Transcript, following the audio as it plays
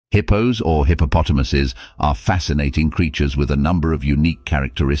Hippos, or hippopotamuses, are fascinating creatures with a number of unique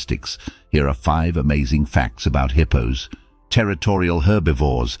characteristics. Here are 5 amazing facts about hippos. Territorial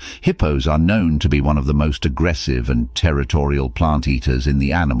herbivores. Hippos are known to be one of the most aggressive and territorial plant eaters in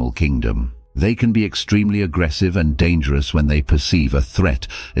the animal kingdom. They can be extremely aggressive and dangerous when they perceive a threat,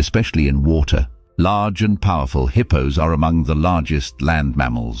 especially in water. Large and powerful, hippos are among the largest land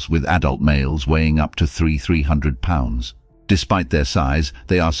mammals, with adult males weighing up to 300 pounds. Despite their size,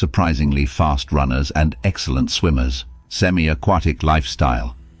 they are surprisingly fast runners and excellent swimmers. Semi-aquatic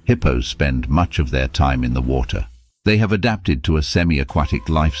lifestyle. Hippos spend much of their time in the water. They have adapted to a semi-aquatic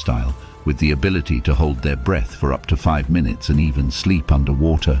lifestyle, with the ability to hold their breath for up to 5 minutes and even sleep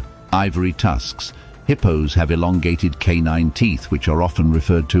underwater. Ivory tusks. Hippos have elongated canine teeth, which are often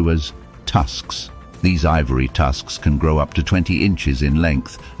referred to as tusks. These ivory tusks can grow up to 20 inches in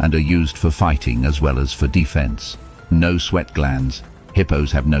length and are used for fighting as well as for defense. No sweat glands. Hippos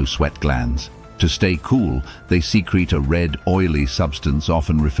have no sweat glands. To stay cool, they secrete a red, oily substance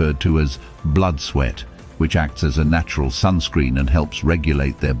often referred to as blood sweat, which acts as a natural sunscreen and helps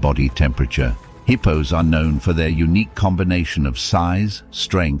regulate their body temperature. Hippos are known for their unique combination of size,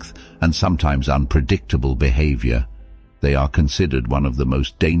 strength, and sometimes unpredictable behavior. They are considered one of the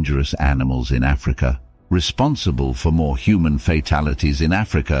most dangerous animals in Africa, responsible for more human fatalities in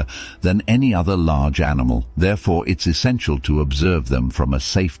Africa than any other large animal. Therefore, it's essential to observe them from a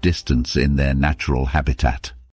safe distance in their natural habitat.